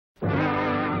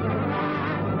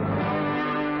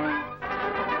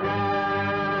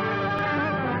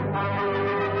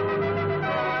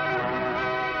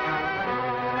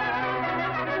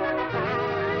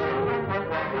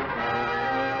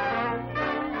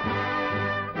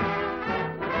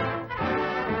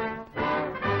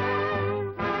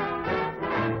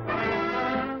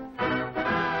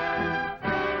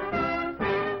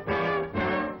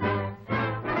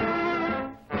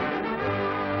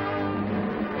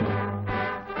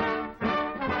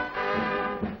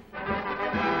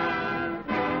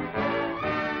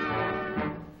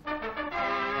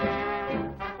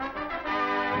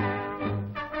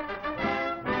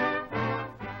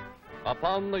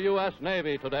Upon the U.S.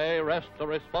 Navy today rests a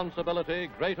responsibility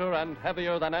greater and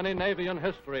heavier than any Navy in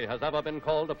history has ever been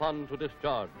called upon to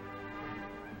discharge.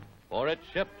 For its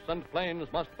ships and planes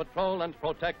must patrol and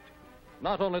protect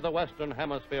not only the Western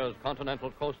Hemisphere's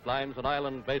continental coastlines and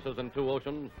island bases in two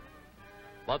oceans,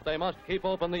 but they must keep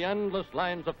open the endless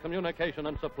lines of communication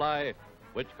and supply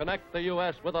which connect the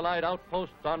U.S. with Allied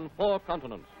outposts on 4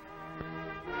 continents.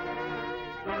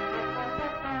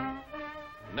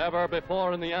 Never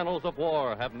before in the annals of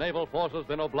war have naval forces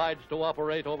been obliged to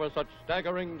operate over such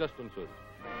staggering distances.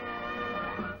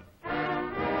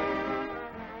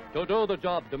 To do the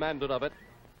job demanded of it,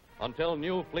 until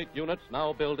new fleet units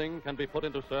now building can be put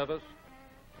into service,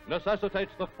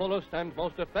 necessitates the fullest and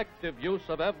most effective use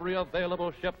of every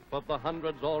available ship of the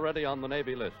hundreds already on the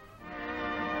Navy list.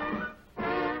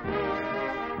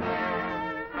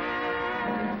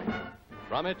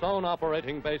 From its own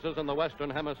operating bases in the Western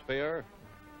Hemisphere,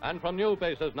 and from new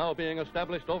bases now being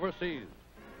established overseas,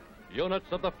 units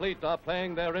of the fleet are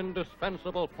playing their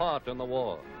indispensable part in the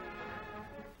war.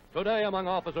 Today, among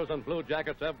officers and blue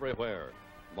jackets everywhere,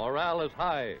 morale is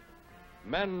high.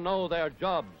 Men know their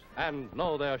jobs and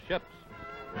know their ships.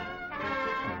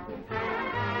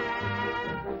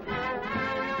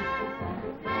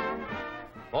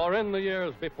 For in the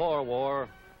years before war,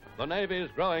 the Navy's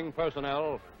growing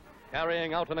personnel,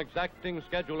 carrying out an exacting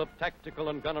schedule of tactical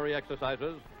and gunnery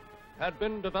exercises, had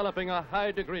been developing a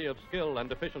high degree of skill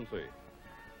and efficiency,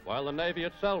 while the Navy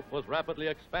itself was rapidly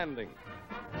expanding.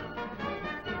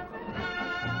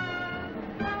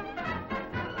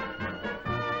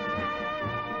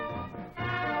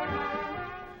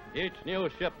 Each new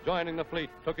ship joining the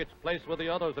fleet took its place with the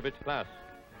others of its class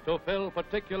to fill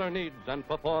particular needs and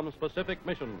perform specific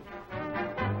missions.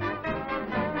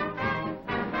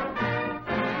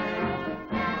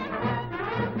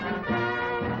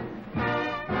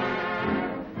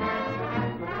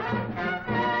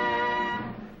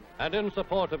 And in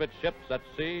support of its ships at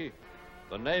sea,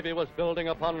 the Navy was building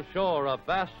upon shore a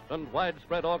vast and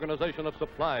widespread organization of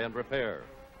supply and repair.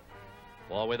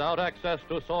 For without access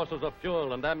to sources of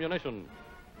fuel and ammunition,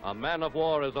 a man of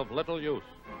war is of little use.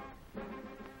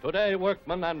 Today,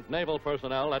 workmen and naval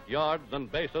personnel at yards and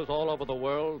bases all over the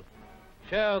world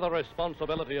share the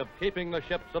responsibility of keeping the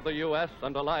ships of the U.S.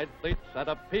 and Allied fleets at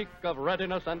a peak of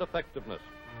readiness and effectiveness.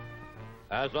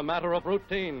 As a matter of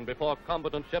routine, before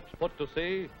combatant ships put to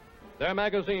sea, their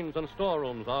magazines and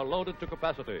storerooms are loaded to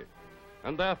capacity,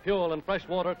 and their fuel and fresh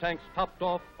water tanks topped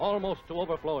off almost to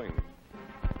overflowing.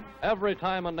 Every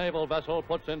time a naval vessel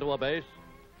puts into a base,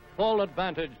 full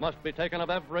advantage must be taken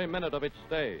of every minute of its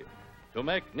stay to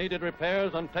make needed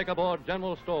repairs and take aboard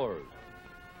general stores.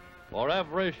 For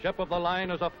every ship of the line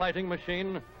is a fighting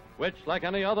machine which, like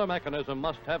any other mechanism,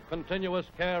 must have continuous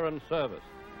care and service.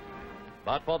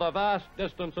 But for the vast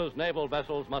distances naval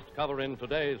vessels must cover in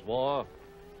today's war,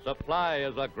 supply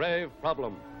is a grave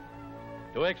problem.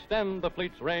 To extend the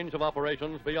fleet's range of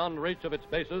operations beyond reach of its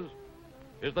bases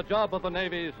is the job of the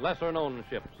Navy's lesser-known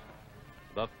ships,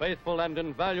 the faithful and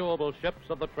invaluable ships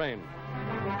of the train.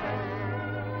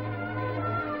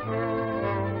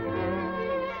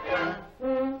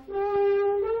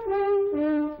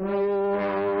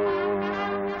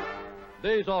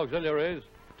 These auxiliaries,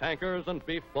 tankers and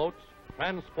beef boats,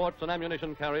 transports and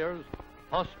ammunition carriers,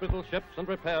 hospital ships and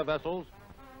repair vessels,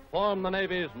 form the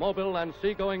Navy's mobile and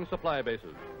seagoing supply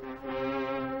bases.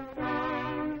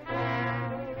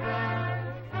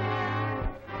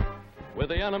 With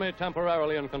the enemy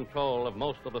temporarily in control of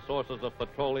most of the sources of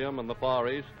petroleum in the Far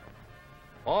East,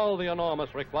 all the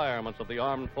enormous requirements of the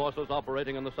armed forces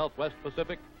operating in the Southwest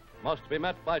Pacific must be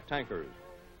met by tankers,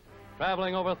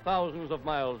 traveling over thousands of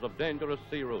miles of dangerous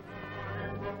sea routes.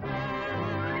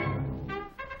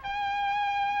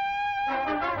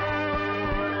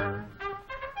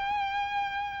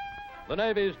 The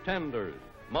Navy's tenders,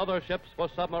 motherships for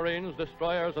submarines,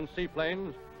 destroyers, and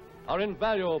seaplanes, are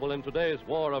invaluable in today's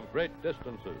war of great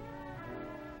distances.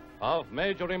 Of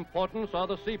major importance are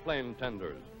the seaplane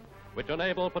tenders, which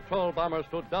enable patrol bombers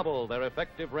to double their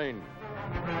effective range.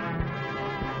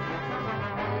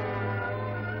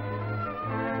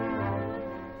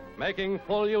 Making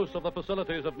full use of the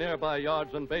facilities of nearby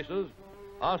yards and bases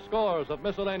are scores of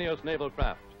miscellaneous naval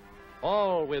craft,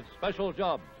 all with special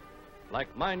jobs, like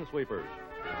minesweepers.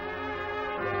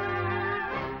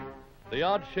 The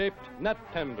odd-shaped net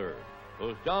tender,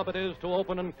 whose job it is to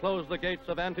open and close the gates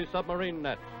of anti-submarine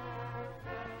nets.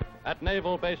 At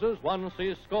naval bases, one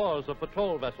sees scores of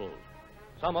patrol vessels,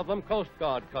 some of them Coast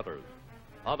Guard cutters,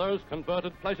 others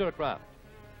converted pleasure craft,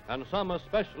 and some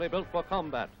especially built for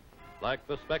combat, like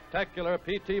the spectacular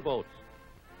PT boats,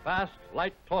 fast,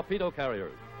 light torpedo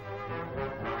carriers.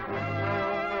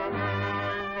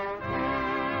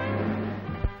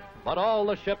 But all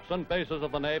the ships and bases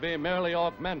of the Navy merely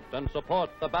augment and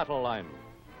support the battle line,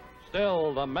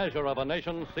 still the measure of a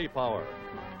nation's sea power.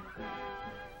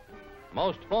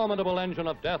 Most formidable engine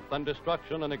of death and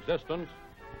destruction in existence,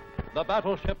 the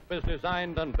battleship is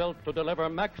designed and built to deliver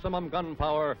maximum gun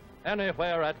power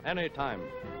anywhere at any time.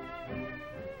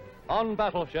 On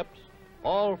battleships,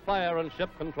 all fire and ship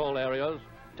control areas,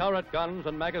 turret guns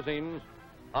and magazines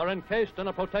are encased in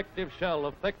a protective shell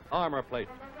of thick armor plate.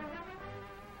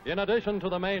 In addition to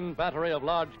the main battery of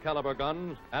large caliber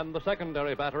guns and the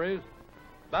secondary batteries,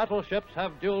 battleships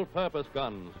have dual-purpose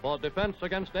guns for defense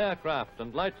against aircraft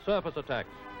and light surface attacks.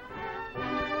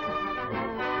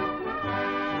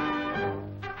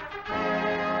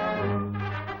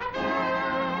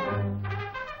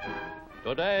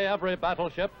 Today, every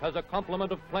battleship has a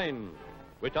complement of planes,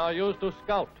 which are used to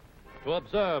scout, to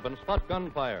observe and spot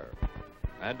gunfire,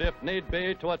 and if need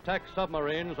be, to attack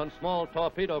submarines and small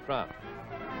torpedo craft.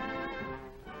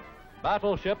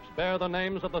 Battleships bear the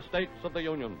names of the states of the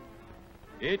Union.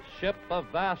 Each ship a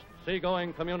vast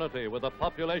seagoing community with a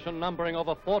population numbering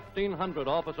over 1,400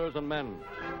 officers and men.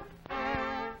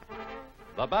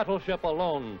 The battleship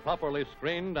alone, properly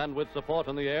screened and with support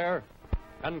in the air,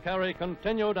 can carry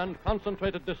continued and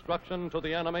concentrated destruction to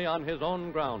the enemy on his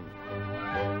own ground.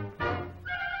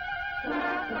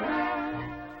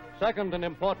 Second in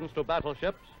importance to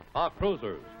battleships are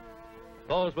cruisers.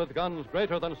 Those with guns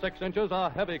greater than 6 inches are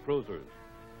heavy cruisers.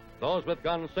 Those with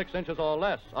guns 6 inches or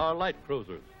less are light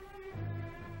cruisers.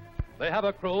 They have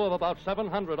a crew of about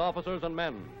 700 officers and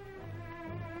men.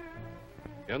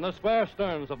 In the square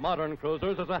sterns of modern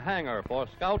cruisers is a hangar for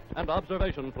scout and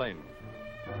observation planes.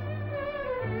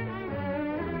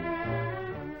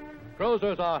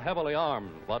 Cruisers are heavily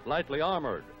armed but lightly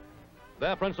armored.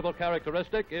 Their principal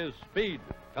characteristic is speed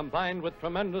combined with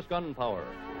tremendous gun power.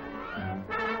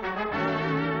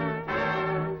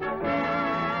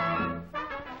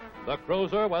 The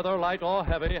cruiser, whether light or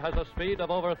heavy, has a speed of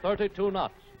over 32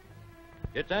 knots.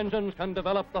 Its engines can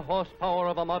develop the horsepower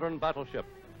of a modern battleship,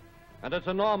 and its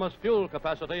enormous fuel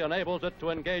capacity enables it to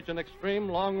engage in extreme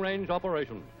long-range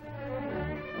operations.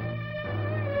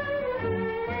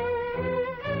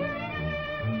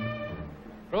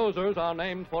 Cruisers are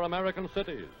named for American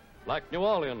cities, like New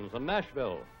Orleans and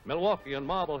Nashville, Milwaukee and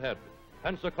Marblehead,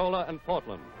 Pensacola and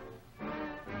Portland.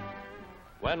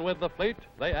 When with the fleet,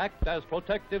 they act as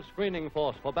protective screening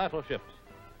force for battleships.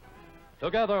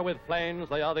 Together with planes,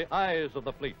 they are the eyes of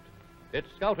the fleet, its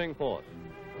scouting force.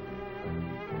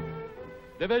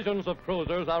 Divisions of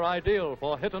cruisers are ideal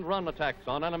for hit-and-run attacks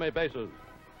on enemy bases,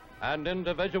 and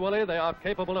individually they are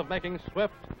capable of making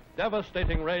swift,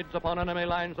 devastating raids upon enemy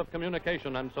lines of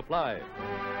communication and supply.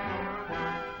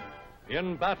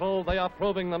 In battle, they are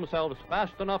proving themselves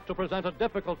fast enough to present a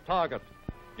difficult target,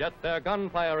 yet their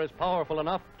gunfire is powerful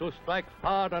enough to strike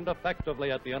hard and effectively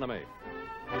at the enemy.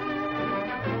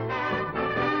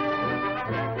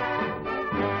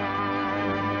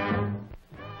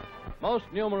 Most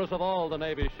numerous of all the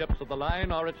Navy's ships of the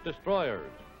line are its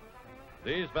destroyers.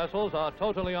 These vessels are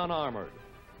totally unarmored,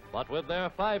 but with their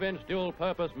 5-inch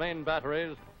dual-purpose main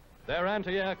batteries, their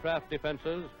anti-aircraft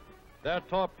defenses, their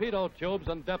torpedo tubes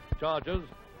and depth charges,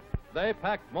 they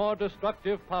pack more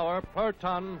destructive power per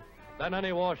ton than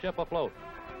any warship afloat.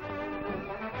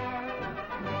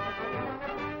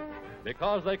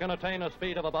 Because they can attain a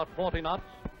speed of about 40 knots,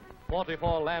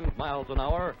 44 land miles an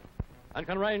hour, and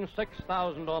can range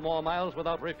 6,000 or more miles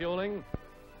without refueling,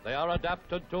 they are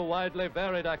adapted to widely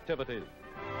varied activities.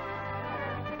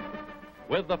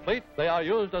 With the fleet, they are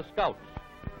used as scouts,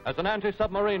 as an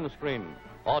anti-submarine screen,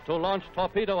 or to launch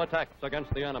torpedo attacks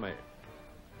against the enemy.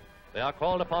 They are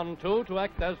called upon, too, to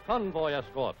act as convoy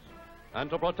escorts and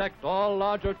to protect all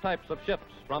larger types of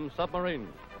ships from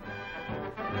submarines.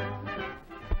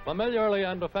 Familiarly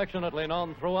and affectionately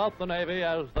known throughout the Navy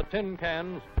as the tin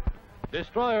cans,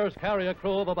 destroyers carry a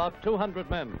crew of about 200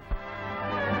 men.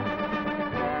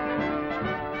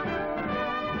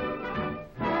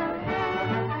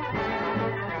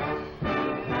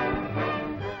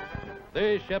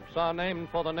 These ships are named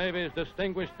for the Navy's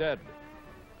distinguished dead,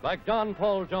 like John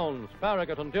Paul Jones,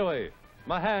 Farragut and Dewey,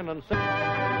 Mahan and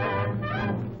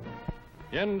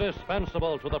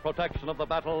indispensable to the protection of the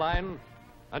battle line,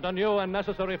 and a new and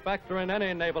necessary factor in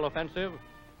any naval offensive,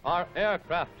 are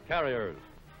aircraft carriers.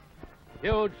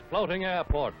 Huge floating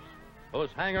airports, whose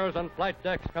hangars and flight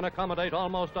decks can accommodate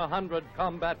almost 100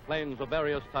 combat planes of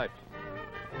various types.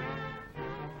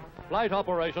 Flight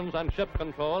operations and ship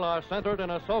control are centered in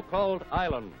a so-called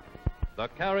island, the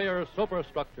carrier's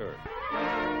superstructure.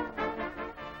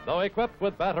 Though equipped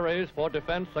with batteries for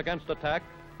defense against attack,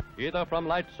 either from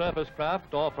light surface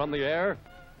craft or from the air,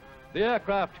 The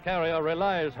aircraft carrier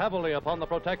relies heavily upon the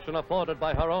protection afforded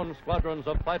by her own squadrons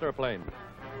of fighter planes.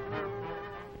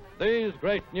 These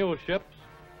great new ships,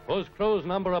 whose crews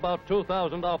number about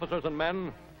 2,000 officers and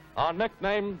men, are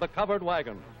nicknamed the covered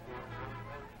wagons.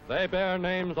 They bear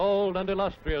names old and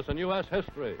illustrious in U.S.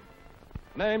 history,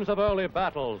 names of early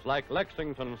battles like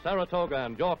Lexington, Saratoga,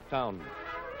 and Yorktown,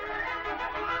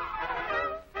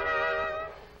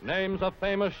 names of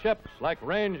famous ships like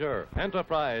Ranger,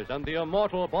 Enterprise, and the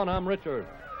immortal Bonhomme Richard.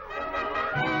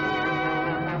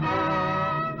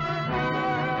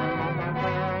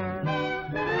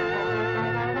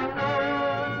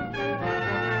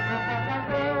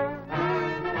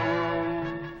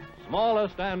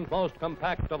 Smallest and most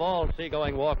compact of all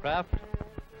seagoing warcraft,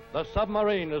 the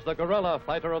submarine is the guerrilla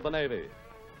fighter of the Navy,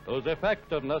 whose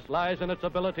effectiveness lies in its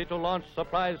ability to launch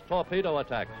surprise torpedo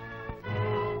attacks.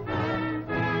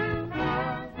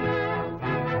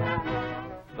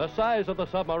 The size of the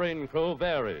submarine crew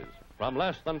varies from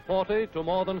less than 40 to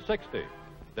more than 60,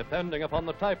 depending upon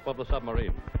the type of the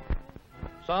submarine.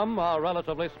 Some are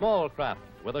relatively small craft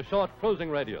with a short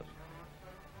cruising radius.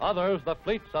 Others, the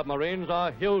fleet submarines,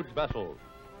 are huge vessels,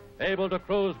 able to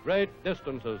cruise great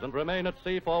distances and remain at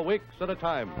sea for weeks at a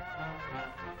time.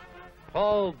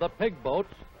 Called the pig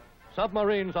boats,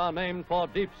 submarines are named for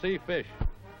deep-sea fish,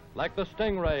 like the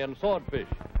stingray and swordfish,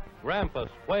 grampus,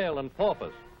 whale, and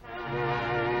porpoise.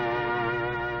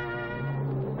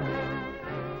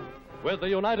 With the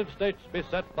United States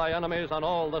beset by enemies on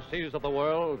all the seas of the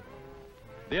world,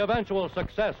 the eventual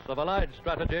success of Allied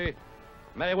strategy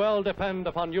may well depend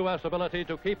upon U.S. ability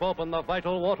to keep open the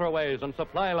vital waterways and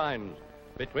supply lines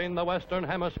between the Western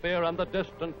Hemisphere and the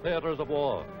distant theaters of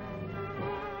war.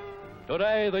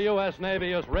 Today, the U.S.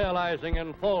 Navy is realizing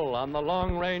in full on the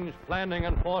long-range planning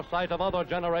and foresight of other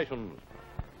generations,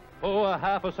 who a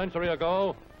half a century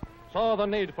ago saw the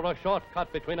need for a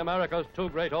shortcut between America's two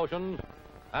great oceans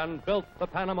and built the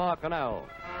Panama Canal.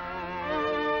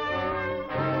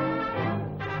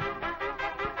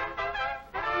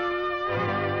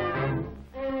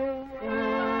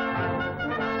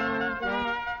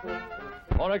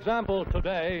 For example,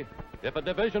 today, if a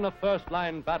division of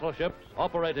first-line battleships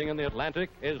operating in the Atlantic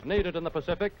is needed in the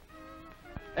Pacific,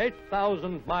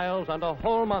 8,000 miles and a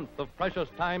whole month of precious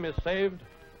time is saved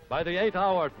by the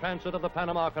 8-hour transit of the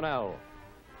Panama Canal,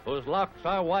 whose locks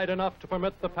are wide enough to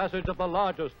permit the passage of the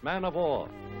largest man of war.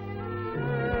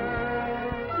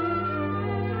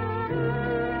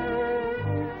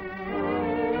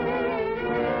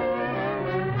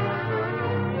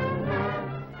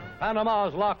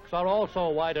 Panama's locks are also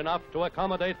wide enough to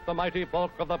accommodate the mighty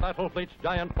bulk of the battle fleet's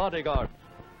giant bodyguards,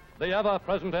 the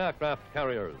ever-present aircraft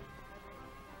carriers.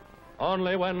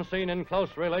 Only when seen in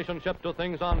close relationship to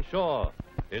things on shore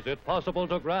is it possible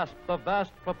to grasp the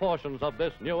vast proportions of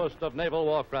this newest of naval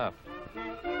warcraft.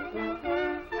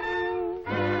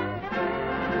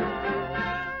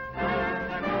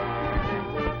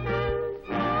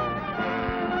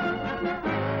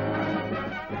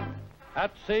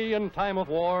 At sea in time of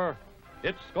war,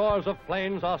 its scores of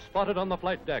planes are spotted on the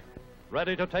flight deck,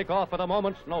 ready to take off at a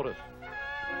moment's notice.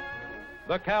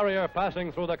 The carrier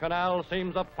passing through the canal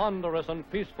seems a ponderous and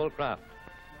peaceful craft,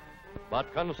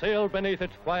 but concealed beneath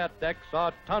its quiet decks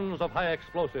are tons of high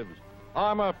explosives,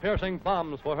 armor-piercing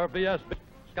bombs for her BSB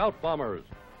scout bombers,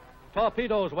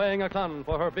 torpedoes weighing a ton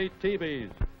for her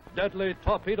BTBs, deadly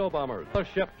torpedo bombers. The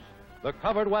ships, the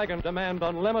covered wagons, demand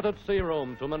unlimited sea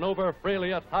room to maneuver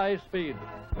freely at high speed.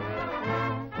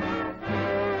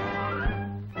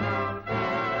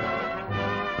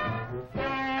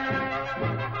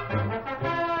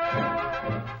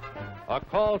 A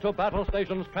call to battle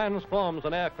stations transforms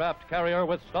an aircraft carrier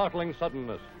with startling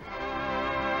suddenness.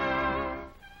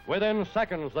 Within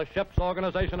seconds, the ship's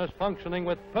organization is functioning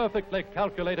with perfectly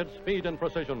calculated speed and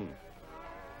precision.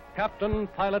 Captain,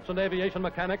 pilots, and aviation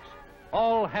mechanics,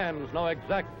 all hands know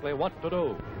exactly what to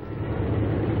do.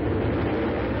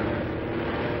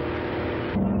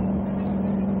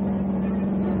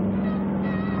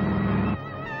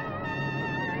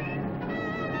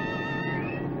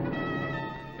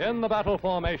 In the battle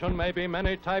formation may be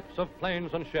many types of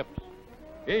planes and ships,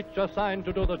 each assigned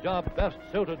to do the job best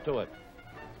suited to it.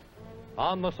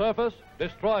 On the surface,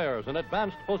 destroyers in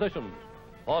advanced positions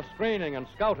for screening and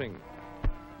scouting.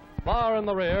 Far in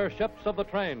the rear, ships of the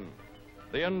train,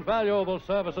 the invaluable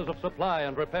services of supply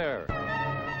and repair.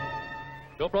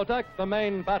 To protect the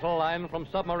main battle line from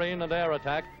submarine and air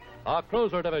attack are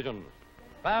cruiser divisions,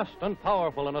 fast and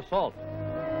powerful in assault.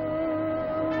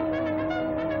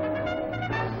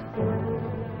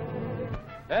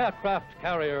 Aircraft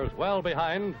carriers well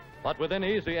behind, but within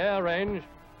easy air range,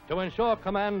 to ensure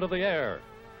command of the air,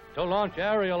 to launch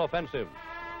aerial offensives.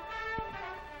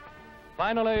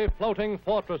 Finally, floating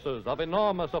fortresses of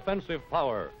enormous offensive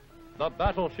power, the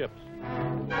battleships.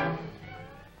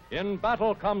 In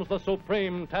battle comes the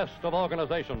supreme test of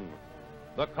organization,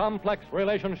 the complex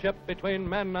relationship between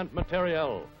men and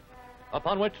materiel,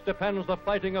 upon which depends the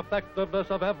fighting effectiveness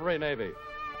of every navy.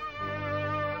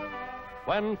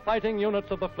 When fighting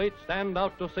units of the fleet stand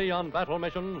out to sea on battle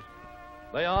missions,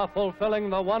 they are fulfilling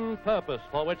the one purpose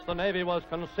for which the Navy was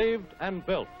conceived and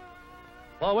built,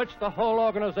 for which the whole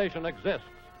organization exists,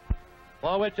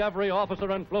 for which every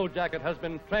officer in blue jacket has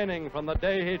been training from the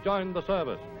day he joined the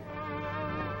service.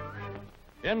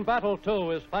 In battle,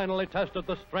 too, is finally tested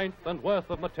the strength and worth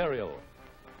of material,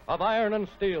 of iron and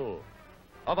steel,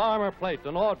 of armor plate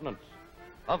and ordnance,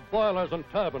 of boilers and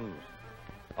turbines,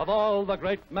 of all the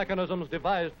great mechanisms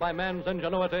devised by man's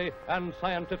ingenuity and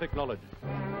scientific knowledge.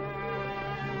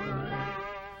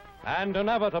 And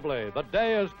inevitably, the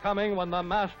day is coming when the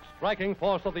massed striking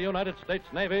force of the United States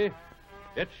Navy,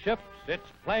 its ships, its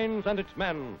planes, and its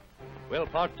men, will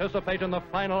participate in the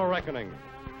final reckoning,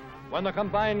 when the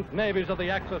combined navies of the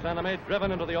Axis enemy,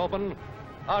 driven into the open,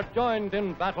 are joined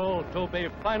in battle to be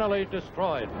finally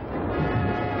destroyed.